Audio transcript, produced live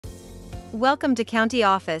Welcome to County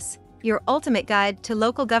Office, your ultimate guide to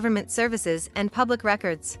local government services and public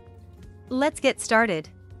records. Let's get started.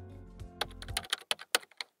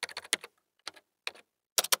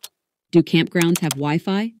 Do campgrounds have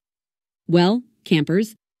Wi-Fi? Well,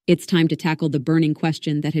 campers, it's time to tackle the burning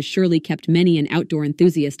question that has surely kept many an outdoor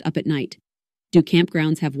enthusiast up at night. Do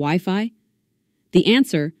campgrounds have Wi-Fi? The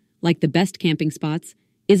answer, like the best camping spots,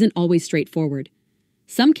 isn't always straightforward.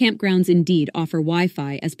 Some campgrounds indeed offer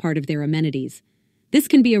Wi-Fi as part of their amenities. This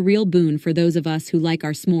can be a real boon for those of us who like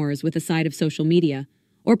our s'mores with a side of social media,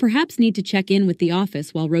 or perhaps need to check in with the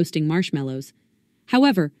office while roasting marshmallows.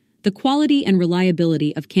 However, the quality and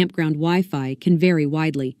reliability of campground Wi-Fi can vary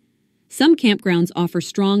widely. Some campgrounds offer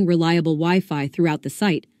strong, reliable Wi-Fi throughout the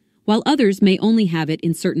site, while others may only have it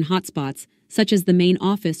in certain hotspots, such as the main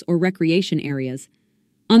office or recreation areas.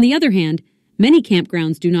 On the other hand, many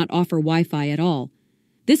campgrounds do not offer Wi-Fi at all.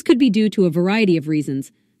 This could be due to a variety of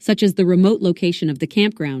reasons, such as the remote location of the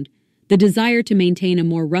campground, the desire to maintain a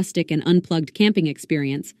more rustic and unplugged camping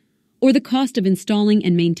experience, or the cost of installing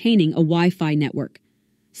and maintaining a Wi-Fi network.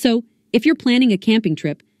 So, if you're planning a camping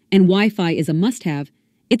trip and Wi-Fi is a must-have,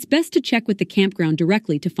 it's best to check with the campground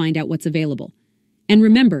directly to find out what's available. And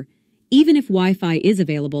remember, even if Wi-Fi is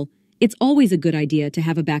available, it's always a good idea to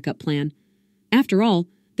have a backup plan. After all,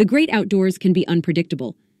 the great outdoors can be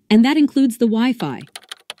unpredictable, and that includes the Wi-Fi.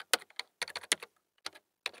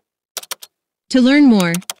 To learn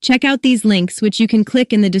more, check out these links which you can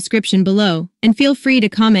click in the description below, and feel free to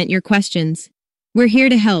comment your questions. We're here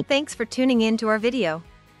to help. Thanks for tuning in to our video.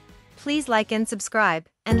 Please like and subscribe,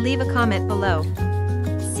 and leave a comment below.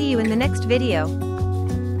 See you in the next video.